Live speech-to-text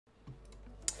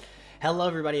Hello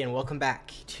everybody and welcome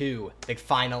back to the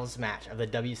finals match of the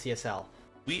WCSL.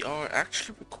 We are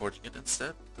actually recording it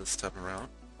instead this time around.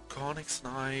 Conix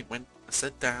and I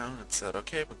sat down and said,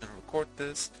 okay, we're gonna record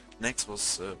this. Next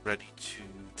was ready to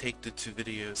take the two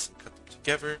videos and cut them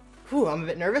together. Whew, I'm a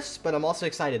bit nervous, but I'm also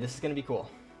excited. This is gonna be cool.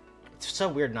 It's so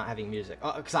weird not having music.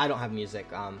 Because I don't have music.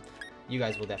 You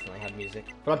guys will definitely have music.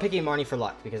 But I'm picking Marnie for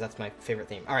luck because that's my favorite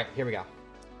theme. Alright, here we go.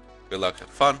 Good luck, have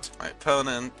fun to my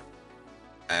opponent.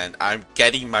 And I'm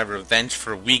getting my revenge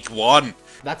for week 1.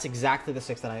 That's exactly the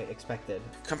 6 that I expected.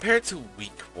 Compared to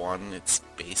week 1, it's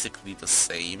basically the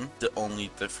same. The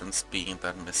only difference being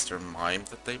that Mr. Mime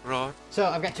that they brought. So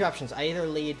I've got two options. I either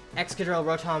lead Excadrill,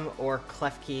 Rotom, or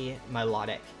Klefki,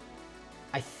 Milotic.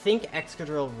 I think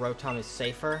Excadrill, Rotom is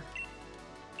safer.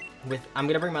 I'm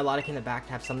going to bring Milotic in the back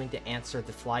to have something to answer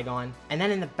the Flygon. And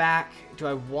then in the back, do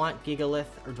I want Gigalith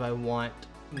or do I want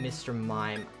Mr.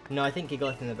 Mime? No, I think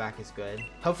Gigalith in the back is good.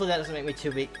 Hopefully that doesn't make me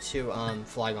too weak to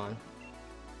Flygon.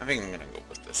 I think I'm gonna go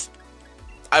with this.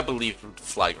 I believe in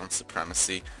Flygon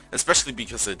supremacy, especially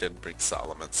because I didn't bring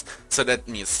Salamence. So that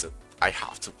means that I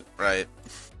have to win, right?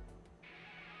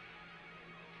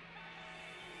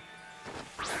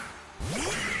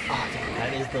 Oh, damn,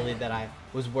 that is the lead that I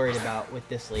was worried about with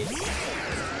this lead.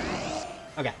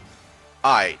 Okay.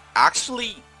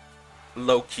 Actually,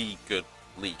 low-key good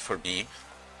lead for me.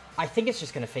 I think it's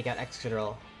just going to fake out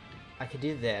Excadrill. I could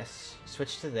do this,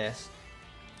 switch to this.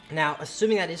 Now,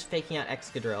 assuming that is faking out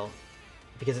Excadrill,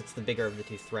 because it's the bigger of the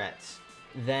two threats,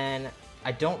 then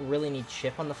I don't really need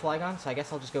Chip on the Flygon, so I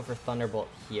guess I'll just go for Thunderbolt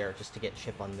here, just to get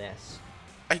Chip on this.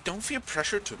 I don't feel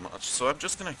pressure too much, so I'm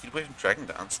just gonna Heat Wave and Dragon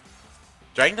Dance.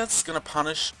 Dragon Dance is gonna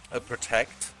punish a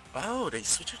Protect. Oh, they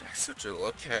switched Excadrill,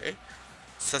 okay.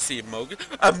 Sassy Amogus.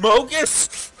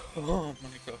 Amogus! Oh my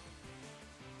god.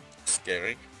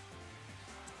 Scary.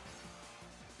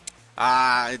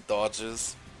 It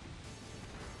dodges.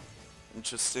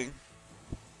 Interesting.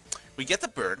 We get the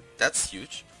burn. That's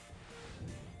huge.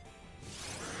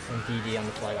 Some DD on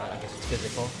the Flygon. I guess it's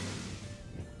physical.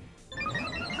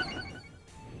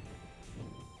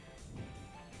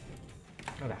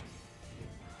 Okay.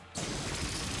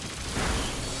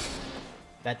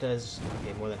 That does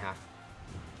okay, more than half.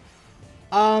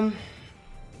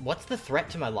 What's the threat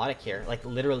to Milotic here? Like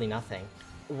literally nothing.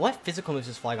 What physical moves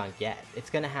does Flygon get? It's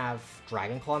gonna have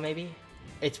Dragon Claw, maybe?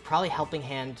 It's probably Helping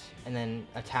Hand and then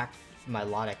attack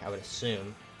Milotic, I would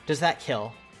assume. Does that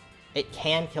kill? It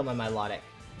can kill my Milotic.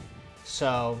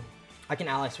 So, I can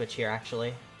Ally Switch here,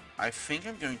 actually. I think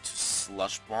I'm going to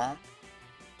Slush Bomb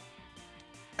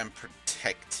and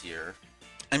Protect here.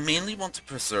 I mainly want to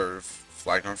preserve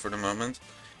Flygon for the moment.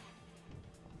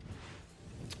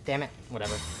 Damn it.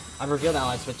 Whatever. I've revealed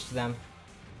Ally Switch to them.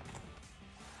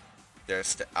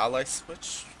 There's the Ally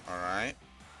Switch. Alright.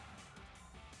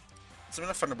 So I'm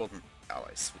gonna Thunderbolt and Ally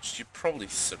Switch. You probably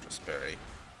Citrus Berry.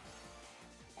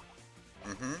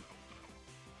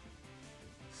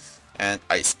 And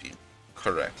Ice Beam.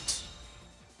 Correct.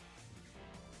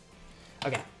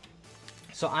 Okay.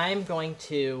 So I'm going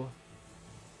to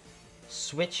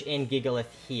switch in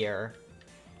Gigalith here.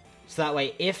 So that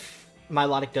way, if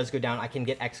Milotic does go down, I can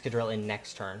get Excadrill in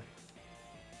next turn.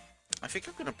 I think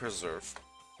I'm gonna preserve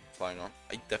Flygon.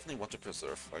 I definitely want to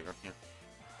preserve Flygon here.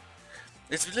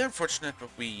 It's really unfortunate that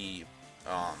we...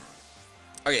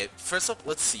 Okay, first up,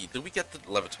 let's see. Did we get the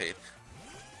Levitate?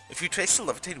 If we trace the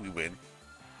Levitate, we win.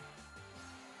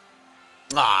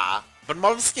 But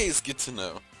Monstercat is good to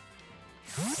know.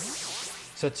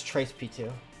 So it's Trace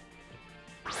P2.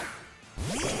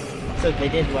 So they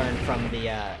did learn from the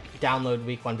download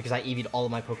week 1 because I EV'd all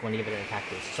of my Pokemon to give it an attack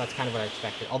boost. So that's kind of what I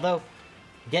expected. Although,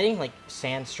 getting like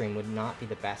Sandstream would not be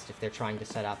the best if they're trying to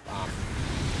set up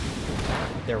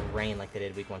their rain like they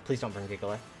did week 1. Please don't bring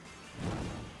Gigalith.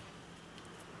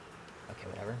 Okay,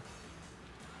 whatever.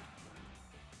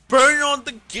 Burn on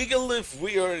the Gigalith!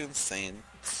 We are insane.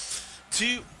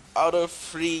 2 out of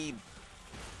 3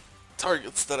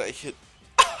 targets that I hit.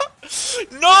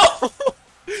 No!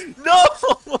 No!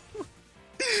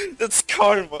 That's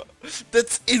karma.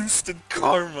 That's instant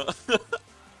karma.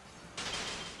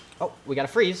 Oh, we got a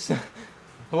freeze.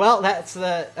 Well, that's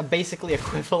basically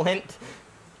equivalent.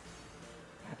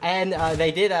 And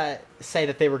they did say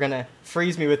that they were gonna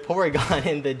freeze me with Porygon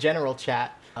in the general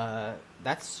chat.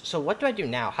 So what do I do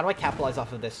now? How do I capitalize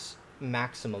off of this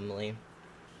maximally?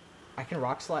 I can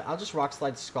Rock Slide. I'll just Rock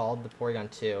Slide Scald the Porygon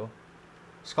too.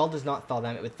 Scald does not thaw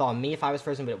them. It would thaw me if I was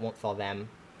frozen, but it won't thaw them.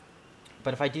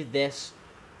 But if I do this,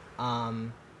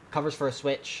 covers for a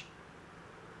switch.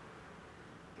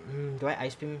 Do I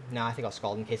Ice Beam? No, I think I'll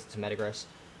Scald in case it's a Metagross.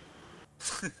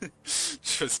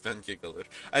 Just then Gigalith.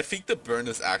 I think the burn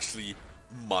is actually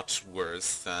much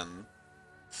worse than...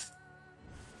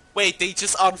 Wait, they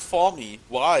just unform me.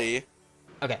 Why?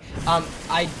 Okay,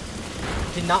 I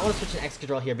did not want to switch an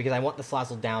Excadrill here because I want the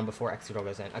Slazzle down before Excadrill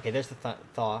goes in. Okay, there's the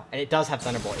Thaw, and it does have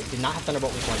Thunderbolt. It did not have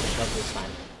Thunderbolt week 1, but it does this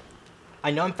time.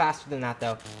 I know I'm faster than that,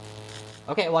 though.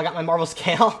 Okay, well, I got my Marble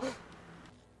Scale.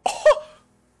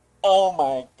 Oh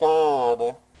my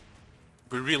god.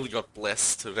 We really got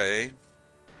blessed today.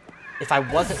 If I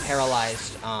wasn't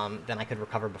paralyzed, then I could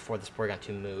recover before this Porygon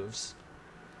 2 moves.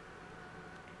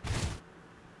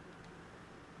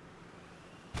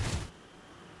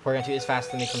 Porygon 2 is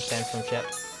faster than me from Sandstorm Chip.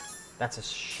 That's a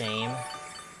shame.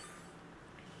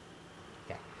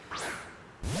 Okay.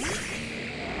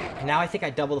 And now I think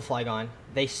I double the Flygon.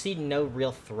 They see no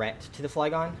real threat to the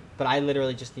Flygon, but I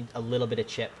literally just need a little bit of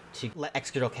chip to let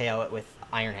Excadrill KO it with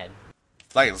Iron Head.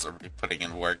 Flygon's already putting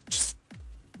in work just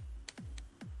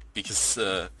because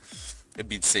it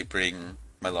beats Sapering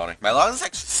Melodic. Melodic is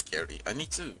actually scary. I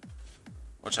need to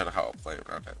watch out how I'll play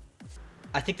around it.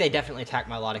 I think they definitely attack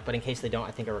Milotic, but in case they don't,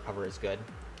 I think a recover is good.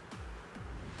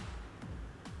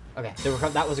 Okay,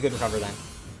 that was a good recover then.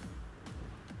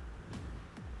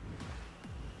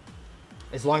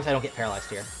 As long as I don't get paralyzed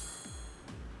here.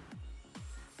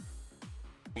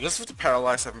 Because with the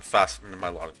paralyzed, I'm faster than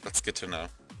Milotic. That's good to know.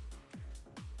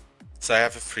 So I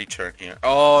have a free turn here.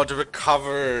 Oh, the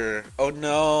recover! Oh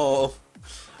no!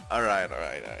 Alright.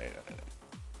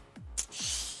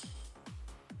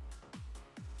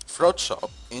 Throat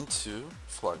Chop into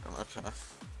Flygon, okay.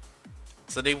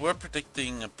 So they were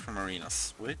predicting a Primarina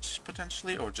switch,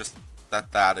 potentially, or just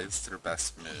that is their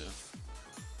best move.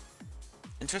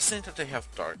 Interesting that they have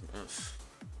Dark move.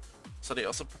 So they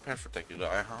also prepare for Duckii,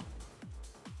 huh?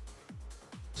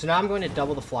 So now I'm going to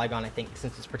double the Flygon, I think,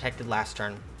 since it's protected last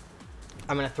turn.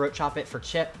 I'm going to Throat Chop it for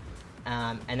Chip,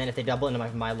 and then if they double into my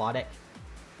Milotic...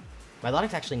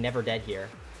 Milotic's actually never dead here.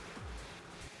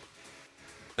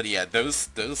 But yeah, those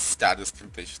status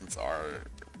conditions are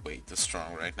way too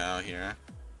strong right now here.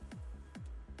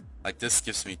 Like, this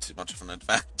gives me too much of an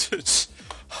advantage.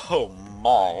 Oh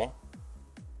my.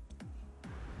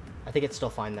 I think it's still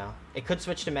fine though. It could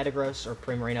switch to Metagross or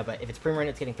Primarina, but if it's Primarina,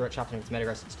 it's getting Throat Chopped, and if it's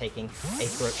Metagross, it's taking a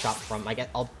Throat Chop from...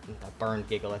 I'll burn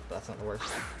Gigalith, but that's not the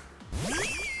worst.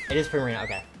 It is Primarina,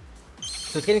 okay.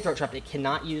 So it's getting Throat Chopped. It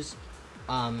cannot use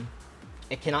Water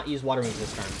moves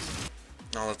this turn.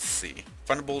 Now let's see.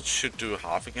 Thunderbolt should do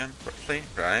half again, roughly,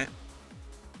 right?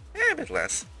 Yeah, a bit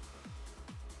less.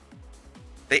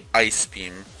 They Ice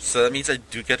Beam, so that means I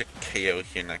do get a KO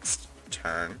here next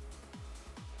turn.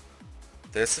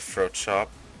 There's a Throat Chop.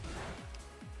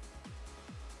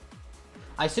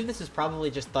 I assume this is probably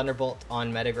just Thunderbolt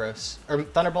on Metagross, or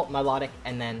Thunderbolt Milotic,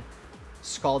 and then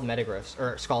Scald Metagross,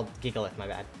 or Scald Gigalith, my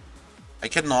bad. I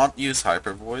cannot use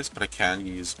Hyper Voice, but I can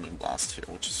use Moonblast here,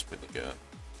 which is really good.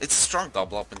 It's a strong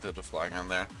double up into the Flygon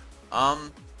there.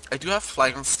 I do have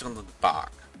Flygon still in the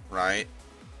back, right?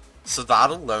 So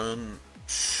that alone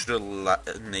should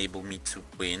enable me to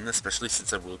win, especially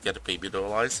since I will get a Baby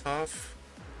Doll Ice off.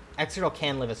 Excadrill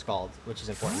can live a Scald, which is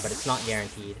important, but it's not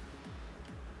guaranteed.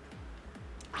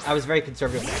 I was very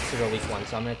conservative with Excadrill week 1,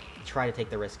 so I'm going to try to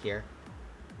take the risk here.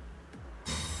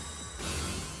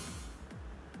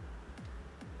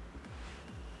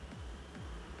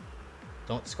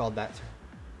 Don't Scald that.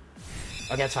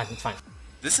 Okay, it's fine, it's fine.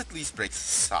 This at least breaks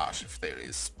Sash if there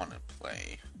is one in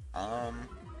play.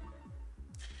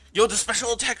 Yo, the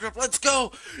special attack rep, let's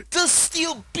go! The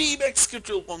Steel Beam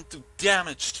Excadrill won't do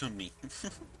damage to me.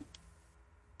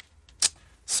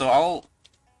 So I'll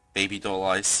Baby Doll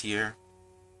Ice here.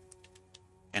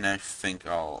 And I think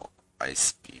I'll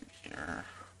Ice Beam here.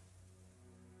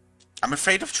 I'm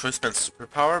afraid of Choice Band's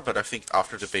superpower, but I think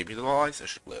after the Baby Doll Ice I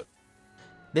should live.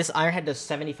 This Iron Head does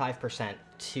 75%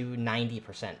 to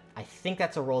 90%. I think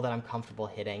that's a roll that I'm comfortable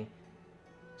hitting.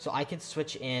 So I could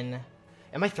switch in...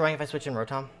 Am I throwing if I switch in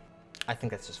Rotom? I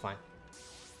think that's just fine.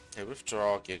 Okay,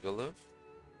 withdraw Gigalith.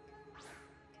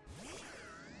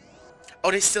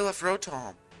 Oh, they still have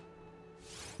Rotom.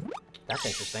 That's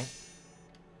interesting.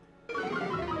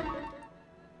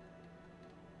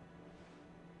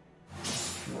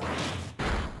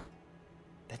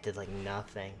 That did like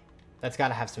nothing. That's got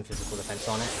to have some physical defense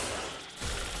on it.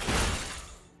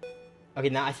 Okay,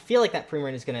 now I feel like that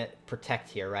Primarina is going to protect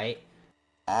here, right?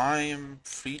 I am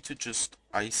free to just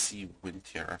Icy Wind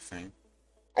here, I think.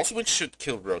 Icy Wind should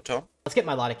kill Rotom. Let's get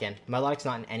Milotic in. Milotic's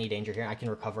not in any danger here. I can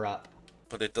recover up.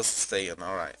 But it does stay in,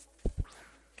 alright.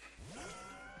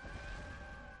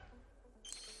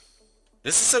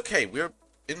 This is okay. We're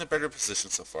in a better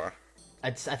position so far. I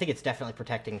think it's definitely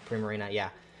protecting Primarina, yeah.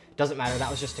 Doesn't matter.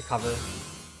 That was just to cover...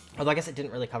 Although I guess it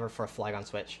didn't really cover for a Flygon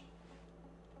switch.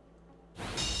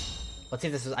 Let's see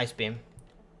if this is Ice Beam.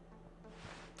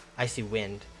 Icy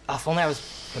Wind. Oh, if only I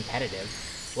was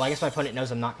competitive. Well, I guess my opponent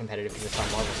knows I'm not competitive because it's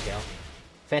on Marvel scale.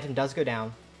 Phantom does go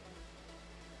down.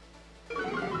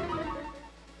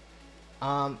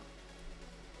 Who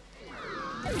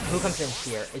comes in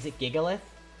here? Is it Gigalith?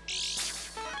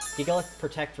 Gigalith,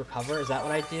 Protect, Recover, is that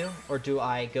what I do? Or do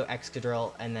I go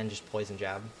Excadrill and then just Poison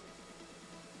Jab?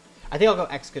 I think I'll go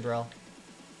Excadrill.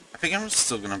 I think I'm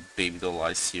still gonna Baby Doll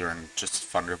Ice here and just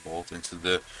Thunderbolt into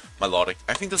the Melodic.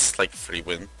 I think this is like free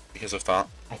win because of that.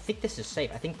 I think this is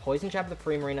safe. I think Poison Jab the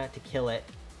Primarina to kill it,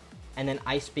 and then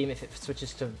Ice Beam if it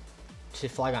switches to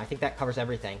Flygon. I think that covers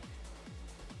everything.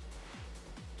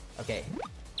 Okay.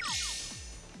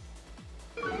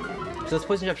 So this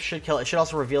Poison Jab should kill it. It should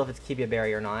also reveal if it's Kibia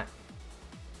Berry or not.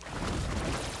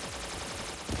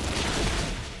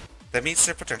 That means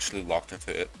they're potentially locked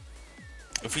into it.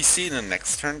 If we see in the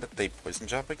next turn that they Poison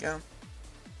Jab again,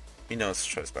 he knows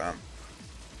choice band.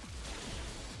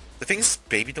 The thing is,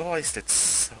 Baby Doll Ice did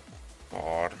so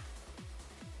bad.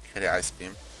 Okay, the Ice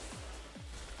Beam.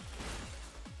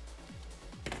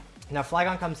 Now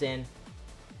Flygon comes in.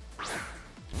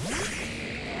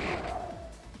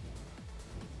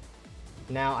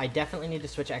 Now I definitely need to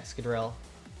switch Excadrill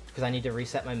because I need to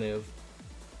reset my move.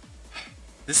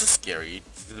 This is scary.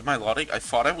 The Melodic, I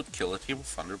thought I would kill it here with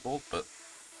Thunderbolt, but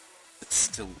it's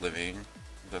still living.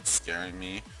 That's scaring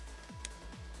me.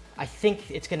 I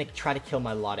think it's going to try to kill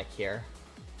my Melodic here.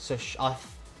 So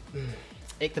the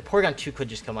Porygon 2 could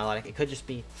just kill my Melodic. It could just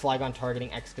be Flygon targeting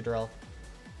Excadrill,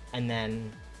 and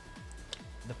then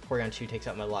the Porygon 2 takes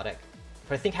out my Melodic.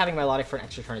 But I think having my Melodic for an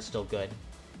extra turn is still good.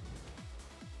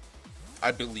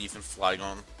 I believe in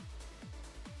Flygon.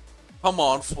 Come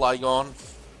on, Flygon.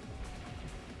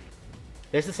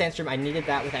 There's the Sandstorm. I needed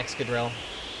that with Excadrill.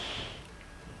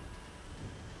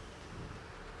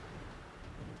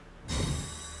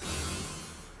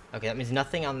 Okay, that means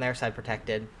nothing on their side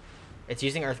protected. It's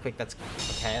using Earthquake. That's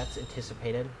okay. That's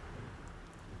anticipated.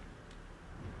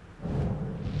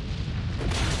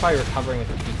 It's probably recovering with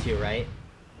the P2, right?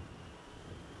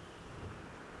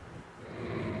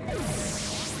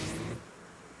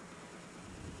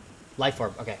 Life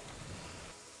Orb. Okay.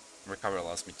 Recover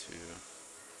allows me to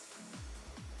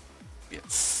get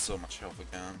so much health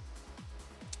again.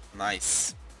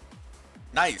 Nice.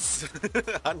 Nice!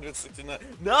 169.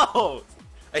 No!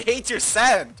 I hate your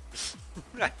sand!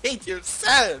 I hate your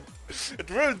sand! It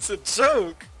ruins a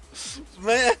joke!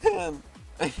 Man!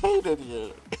 I hate it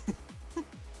here.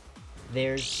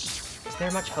 Is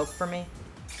there much hope for me?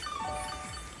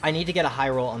 I need to get a high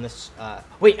roll on this.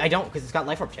 Wait, I don't, because it's got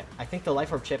Life Orb Chip. I think the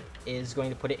Life Orb Chip is going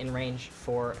to put it in range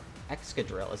for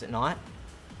Excadrill, is it not?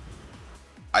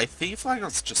 I think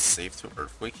Flygon's just safe to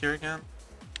Earthquake here again.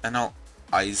 And I'll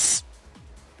Ice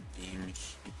Beam.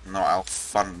 No, I'll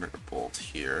Thunderbolt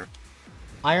here.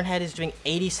 Ironhead is doing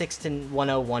 86 to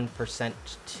 101%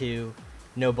 to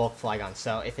no bulk Flygon.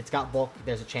 So if it's got bulk,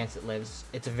 there's a chance it lives.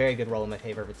 It's a very good roll in my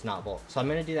favor if it's not bulk. So I'm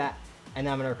going to do that, and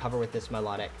then I'm going to recover with this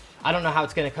Melodic. I don't know how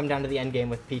it's going to come down to the end game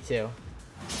with P2.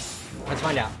 Let's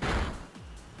find out.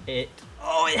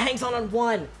 Oh, it hangs on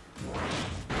 1!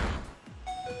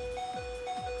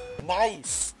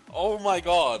 Nice! Oh my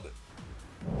god!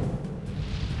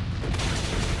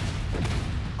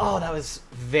 Oh, that was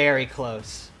very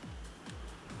close.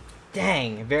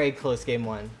 Dang, very close game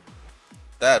 1.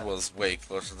 That was way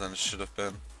closer than it should have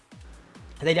been.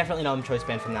 They definitely know I'm choice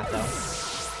banned from that, though.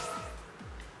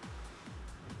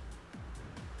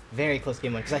 Very close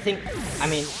game 1, because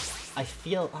I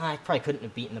feel I probably couldn't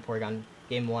have beaten the Porygon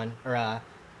game 1, or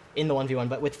in the 1v1,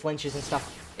 but with flinches and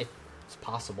stuff, it's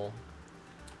possible.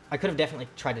 I could have definitely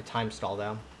tried to time stall,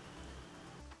 though.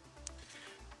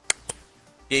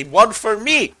 Game 1 for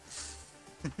me!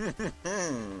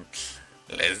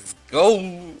 Let's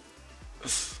go!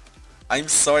 I'm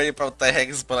sorry about the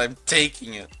Hex, but I'm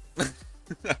taking it.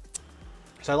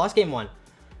 So I lost game 1,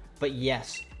 but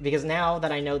yes, because now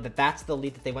that I know that that's the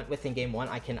lead that they went with in game 1,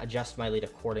 I can adjust my lead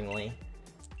accordingly.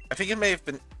 I think it may have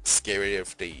been scary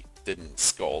if they didn't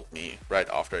scald me right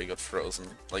after I got frozen.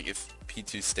 Like, if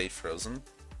P2 stayed frozen.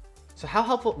 So how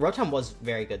helpful... Rotom was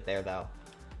very good there, though.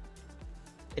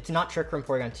 It's not Trick Room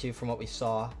Porygon 2 from what we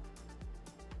saw.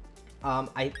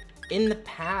 In the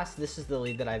past, this is the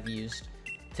lead that I've used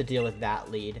to deal with that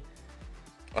lead.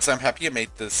 Also, I'm happy you made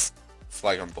this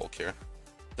Flygon bulk here.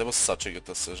 That was such a good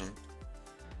decision.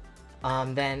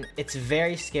 Then it's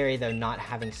very scary, though, not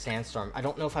having Sandstorm. I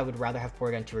don't know if I would rather have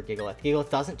Porygon 2 or Gigalith. Gigalith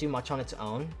doesn't do much on its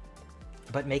own,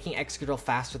 but making Excadrill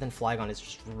faster than Flygon is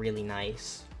just really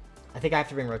nice. I think I have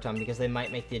to bring Rotom because they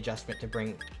might make the adjustment to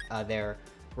bring their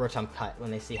Rotom cut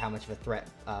when they see how much of a threat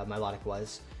Milotic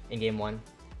was in game 1.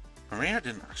 Maria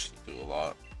didn't actually do a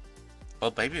lot.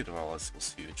 Well, Baby Dwellers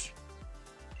was huge.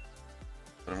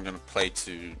 But I'm gonna play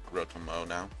to Rotomo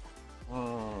now.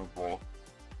 Oh boy.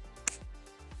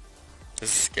 This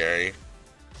is scary.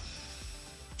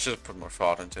 Should have put more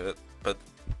thought into it, but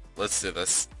let's do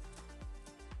this.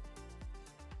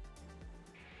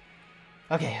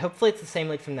 Okay, hopefully it's the same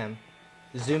league from them.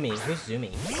 Zumi. Who's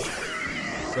Zumi?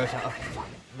 Roto. Okay, fuck.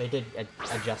 They did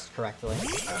adjust correctly.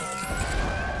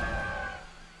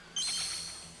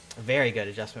 Very good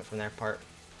adjustment from their part.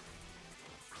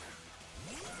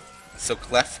 So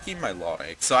Klefki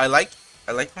Milotic. So I like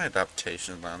my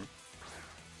adaptation then.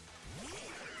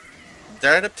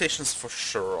 Their adaptation's for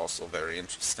sure also very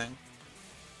interesting.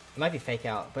 It might be fake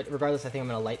out, but regardless, I think I'm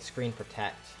gonna light screen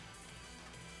protect.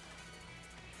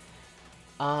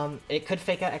 It could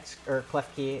fake out or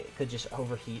Klefki. It could just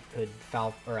overheat. Could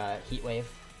foul or heat wave.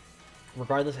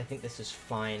 Regardless, I think this is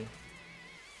fine.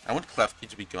 I want Klefki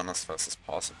to be gone as fast as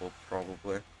possible,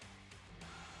 probably.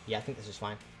 Yeah, I think this is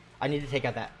fine. I need to take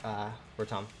out that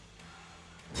Rotom.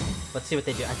 Let's see what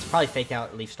they do. It's probably fake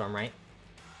out Leaf Storm, right?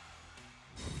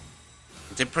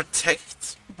 They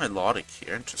protect Milotic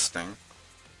here, interesting.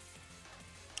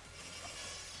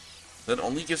 That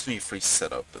only gives me free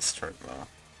setup this turn though.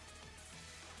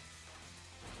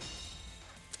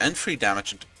 And free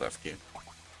damage into Klefki.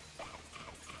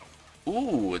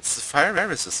 Ooh, it's the fire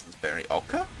resistance berry.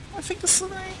 Oka? I think this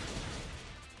is a name.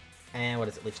 And what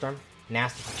is it, Leaf Storm?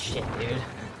 Nasty shit, dude.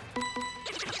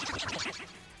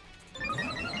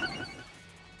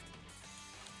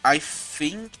 I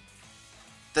think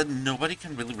that nobody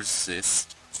can really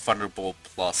resist Thunderbolt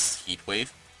plus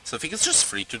Heatwave, so I think it's just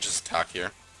free to just attack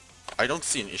here. I don't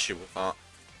see an issue with that.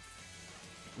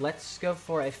 Let's go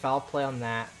for a foul play on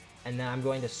that, and then I'm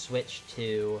going to switch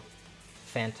to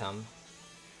Phantom.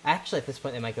 Actually, at this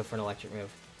point, they might go for an electric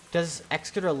move. Does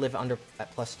Excadrill live under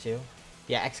at +2?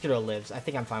 Yeah, Excadrill lives. I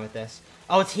think I'm fine with this.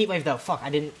 Oh, it's Heat Wave though. Fuck, I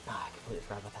didn't. Oh, I completely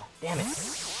forgot about that. Damn it.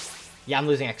 Yeah, I'm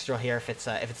losing Excadrill here if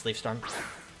it's Leaf Storm.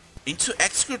 Into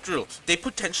Excadrill. They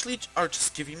potentially are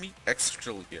just giving me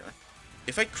Excadrill here.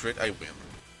 If I crit, I win.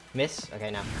 Miss? Okay,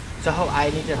 no. So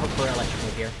I need to hope for an electric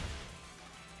move here.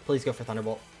 Please go for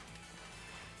Thunderbolt.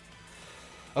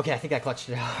 Okay, I think I clutched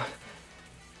it out.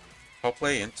 I'll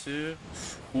play into...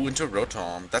 Ooh, into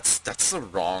Rotom. That's the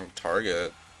wrong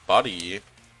target. Buddy.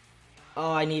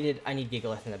 Oh, I need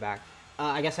Gigalith in the back.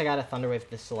 I guess I got a Thunder Wave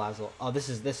this Salazzle. Oh,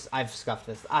 this I've scuffed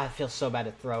this. I feel so bad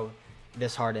to throw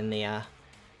this hard in the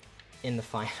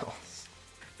finals.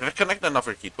 If I connect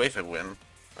another Heat Wave, I win.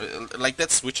 Like,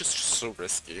 that switch is just so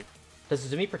risky. Does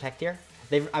Zumi protect here?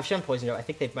 I've shown Poison Note. I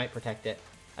think they might protect it.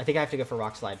 I think I have to go for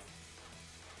Rock Slide.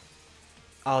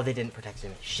 Oh, they didn't protect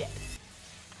Zumi. Shit.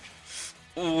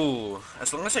 Ooh,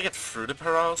 as long as I get through the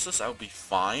paralysis, I'll be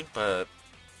fine, but...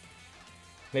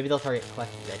 Maybe they'll target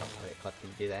Klefki. They don't target Klefki,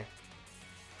 do they?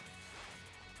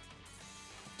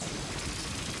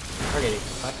 Targeting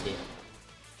Klefki.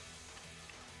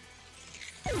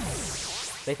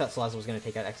 They thought Salazzle was going to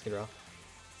take out Excadrill.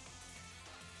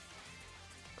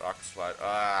 Rock Slide.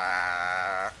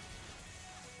 Ah.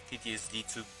 PTSD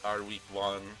to our week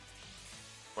 1.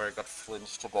 Where I got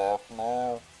flinched to death.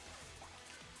 No.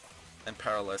 And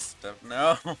paralyzed to death.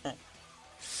 No.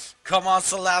 Come on,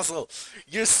 Salazzle.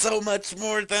 You're so much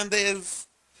more than this.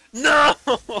 No.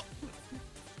 No.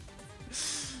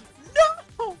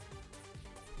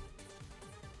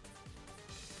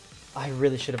 I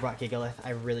really should have brought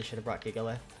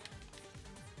Gigalith.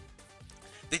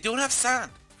 They don't have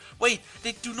sand. Wait,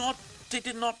 they did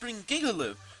not bring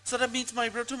Gigalith. So that means my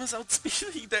Rotom is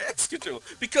outspeeding their Excadrill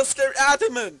because they're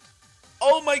adamant.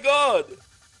 Oh my god.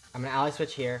 I'm gonna ally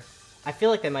switch here. I feel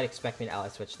like they might expect me to ally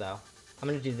switch though. I'm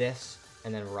gonna do this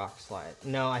and then Rock Slide.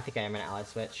 No, I think I am gonna ally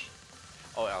switch.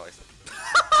 Oh, ally switch.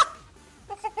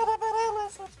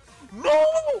 No.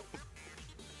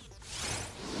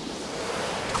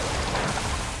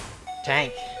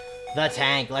 Tank. The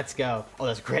tank. Let's go. Oh,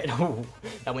 that's great. Oh,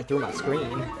 that went through my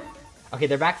screen. Okay,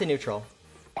 they're back to neutral.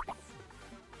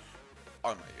 Oh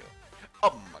my god.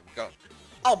 Oh my god.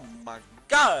 Oh my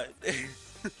god.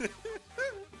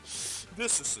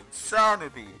 This is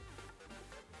insanity.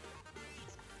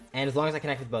 And as long as I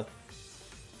connect with both.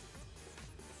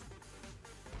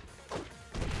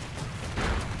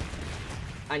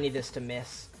 I need this to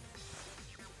miss.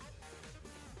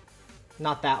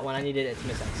 Not that one. I needed it to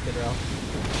miss Excadrill.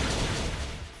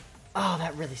 Oh,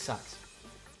 that really sucks.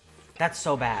 That's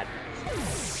so bad.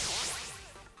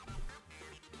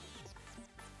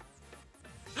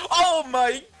 Oh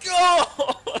my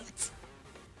god!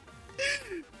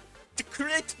 To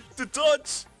crit, to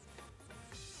dodge,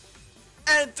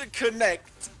 and to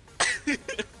connect.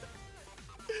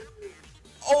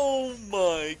 Oh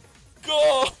my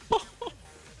god!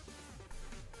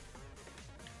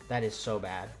 That is so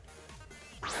bad.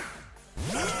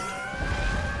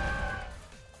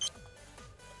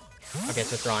 Okay,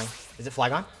 so throwing. Is it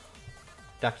Flygon?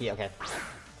 Duckii, okay.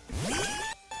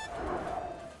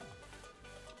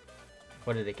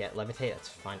 What did it get? Levitate? That's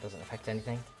fine, doesn't affect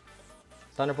anything.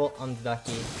 Thunderbolt on the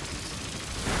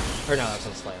Duckii. Or no, that's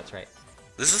on Slay, that's right.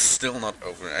 This is still not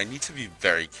over. I need to be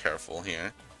very careful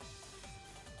here.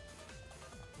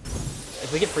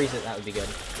 If we could freeze it, that would be good.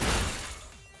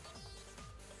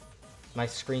 My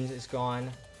screen is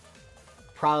gone.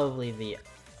 Probably the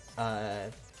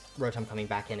Rotom coming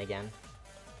back in again.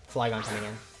 Flygon coming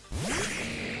in.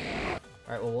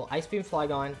 Alright, well, we'll Ice Beam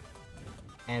Flygon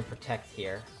and Protect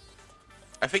here.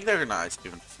 I think they're gonna Ice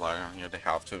Beam Flygon here. They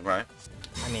have to, right?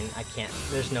 I mean, I can't.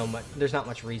 There's not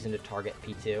much reason to target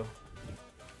P2.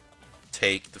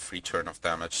 Take the free turn of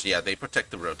damage. Yeah, they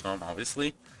protect the Rotom,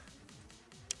 obviously.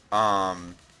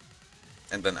 And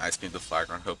then Ice Beam the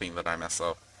Flygon, hoping that I mess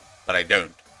up. But I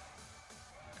don't.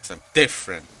 Because I'm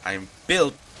different. I'm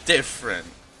built different.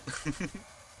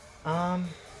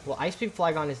 Well, Ice Beam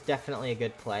Flygon is definitely a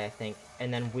good play, I think.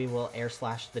 And then we will Air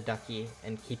Slash the Duckii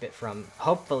and keep it from,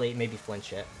 hopefully, maybe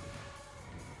flinch it.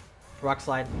 Rock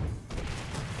Slide.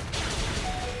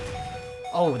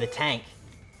 Oh, the tank.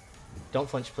 Don't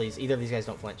flinch, please. Either of these guys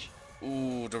don't flinch.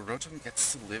 Ooh, the Rotom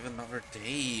gets to live another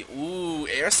day. Ooh,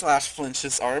 Air Slash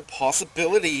flinches are a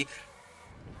possibility.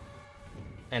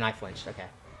 And I flinched, okay.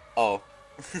 Oh,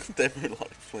 they made a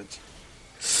lot of flinch.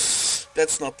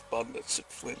 That's not the button that should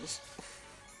flinch.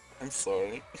 I'm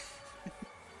sorry.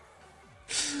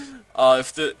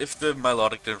 If the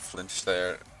Milotic didn't flinch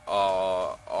there,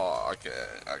 okay.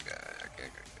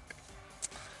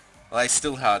 Well, I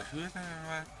still had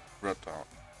Rotom,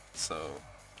 so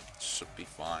should be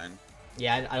fine.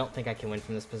 Yeah, I don't think I can win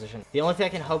from this position. The only thing I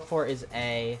can hope for is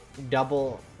a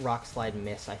double Rock Slide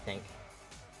miss, I think.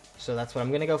 So that's what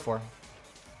I'm gonna go for.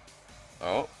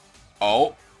 Oh.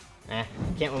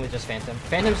 Can't win with just Phantom.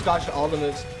 Phantom's dodged all the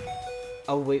moves.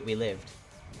 Oh wait, we lived.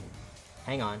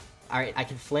 Hang on. Alright, I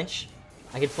can flinch.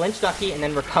 I can flinch Duckii and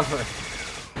then recover.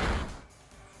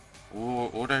 Ooh,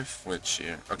 would I flinch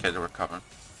here? Okay, to recover.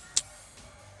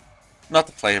 Not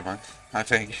the play one, I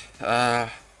think.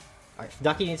 Alright,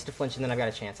 Duckii needs to flinch and then I've got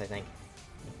a chance, I think.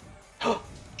 I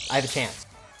have a chance.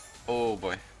 Oh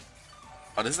boy.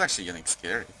 Oh, this is actually getting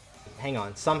scary. Hang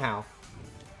on, somehow.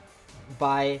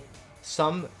 By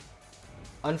some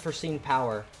unforeseen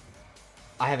power,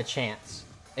 I have a chance.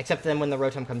 Except then when the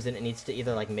Rotom comes in, it needs to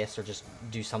either like miss or just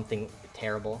do something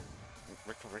terrible.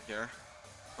 Recover here.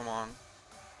 Come on.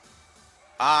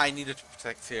 I needed to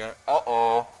protect here.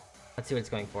 Uh-oh. Let's see what it's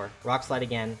going for. Rock Slide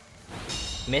again.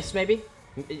 Miss, maybe?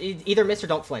 Either miss or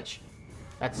don't flinch.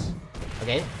 That's...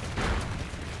 okay.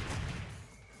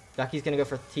 Duckii's gonna go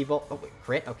for T-Bolt. Oh, wait,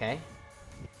 crit, okay.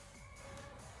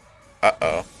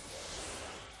 Uh-oh.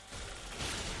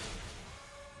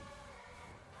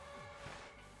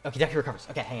 Okay, Duckii recovers.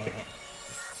 Okay, hang on.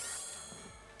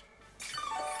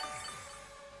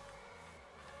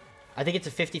 I think it's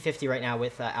a 50-50 right now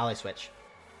with Ally Switch.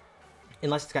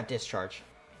 Unless it's got Discharge.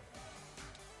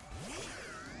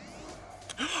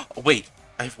 Oh, wait,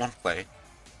 I have one play.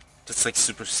 That's like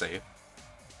super safe.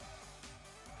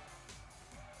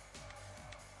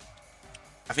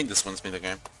 I think this wins me the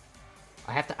game.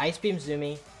 I have to Ice Beam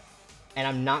Zumi, and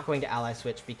I'm not going to Ally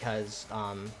Switch because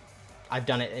I've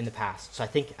done it in the past. So I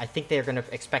think they're going to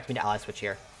expect me to Ally Switch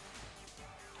here.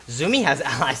 Zumi has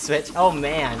Ally Switch. Oh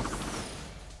man,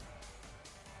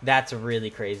 that's really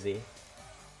crazy.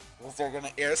 Well, they're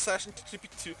gonna Air Slash into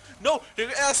TP2. No, they're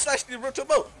gonna Air Slash into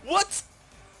Rotom. What?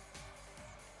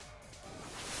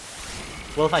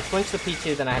 Well, if I flinch the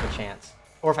P2, then I have a chance.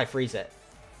 Or if I freeze it.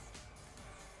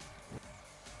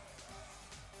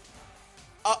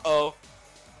 Uh-oh.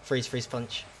 Freeze,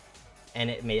 flinch. And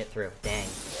it made it through. Dang.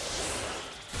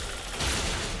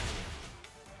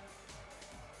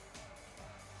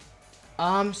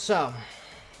 So...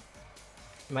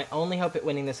 my only hope at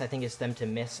winning this, I think, is them to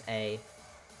miss a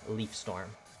Leaf Storm.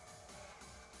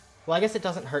 Well, I guess it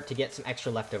doesn't hurt to get some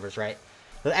extra leftovers, right?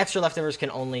 The extra leftovers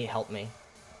can only help me.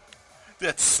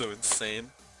 That's so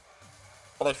insane.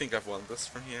 But I think I've won this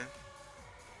from here.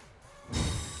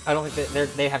 I don't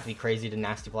think they have to be crazy to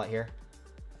Nasty Plot here.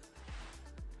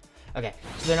 Okay,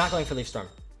 so they're not going for Leaf Storm.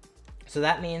 So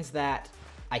that means that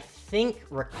I think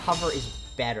Recover is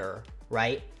better,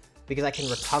 right? Because I can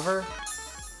Recover.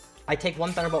 I take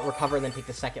one Thunderbolt, Recover, and then take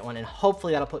the second one, and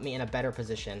hopefully that'll put me in a better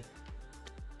position.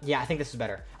 Yeah, I think this is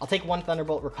better. I'll take one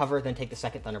Thunderbolt, Recover, then take the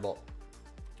second Thunderbolt.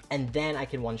 And then I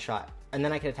can one-shot. And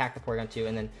then I can attack the Porygon 2,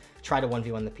 and then try to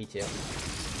 1v1 the P2.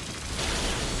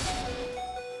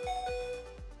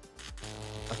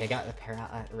 Okay, I got the pair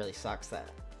out. That really sucks. That.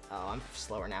 Oh, I'm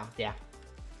slower now. Yeah.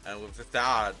 And with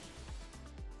that,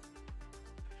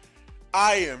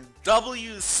 I am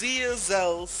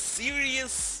WCSL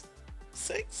Series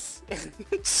 6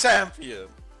 champion.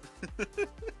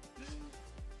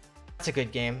 That's a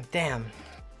good game. Damn.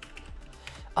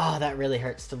 Oh, that really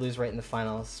hurts to lose right in the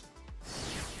finals.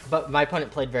 But my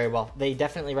opponent played very well. They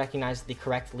definitely recognized the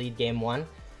correct lead game one.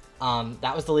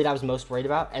 That was the lead I was most worried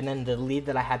about. And then the lead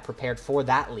that I had prepared for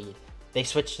that lead, they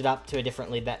switched it up to a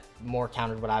different lead that more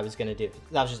countered what I was going to do.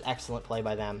 That was just excellent play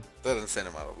by them. That insane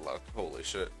amount of luck. Holy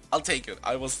shit. I'll take it.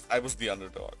 I was the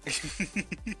underdog.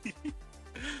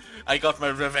 I got my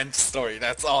revenge story.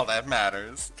 That's all that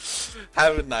matters.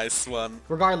 Have a nice one.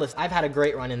 Regardless, I've had a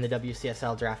great run in the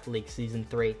WCSL Draft League Season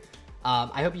 3.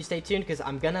 I hope you stay tuned because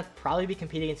I'm going to probably be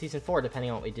competing in Season 4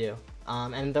 depending on what we do.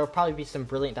 And there'll probably be some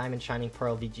Brilliant Diamond Shining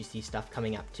Pearl VGC stuff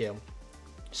coming up too.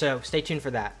 So stay tuned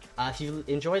for that. If you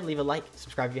enjoyed, leave a like,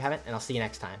 subscribe if you haven't, and I'll see you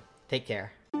next time. Take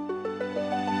care.